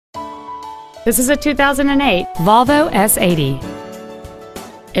This is a 2008 Volvo S80.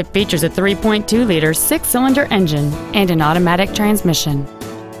 It features a 3.2-liter six-cylinder engine and an automatic transmission.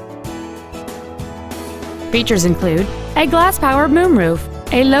 Features include a glass-powered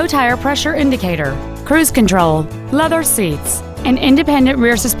moonroof, a low-tire pressure indicator, cruise control, leather seats, an independent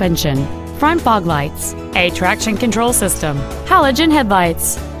rear suspension, front fog lights, a traction control system, halogen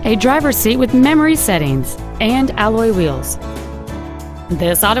headlights, a driver's seat with memory settings, and alloy wheels.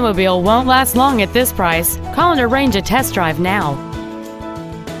 This automobile won't last long at this price. Call and arrange a test drive now.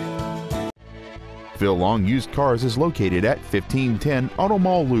 Phil Long Used Cars is located at 1510 Auto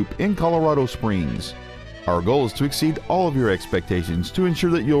Mall Loop in Colorado Springs. Our goal is to exceed all of your expectations to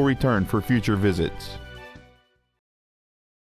ensure that you'll return for future visits.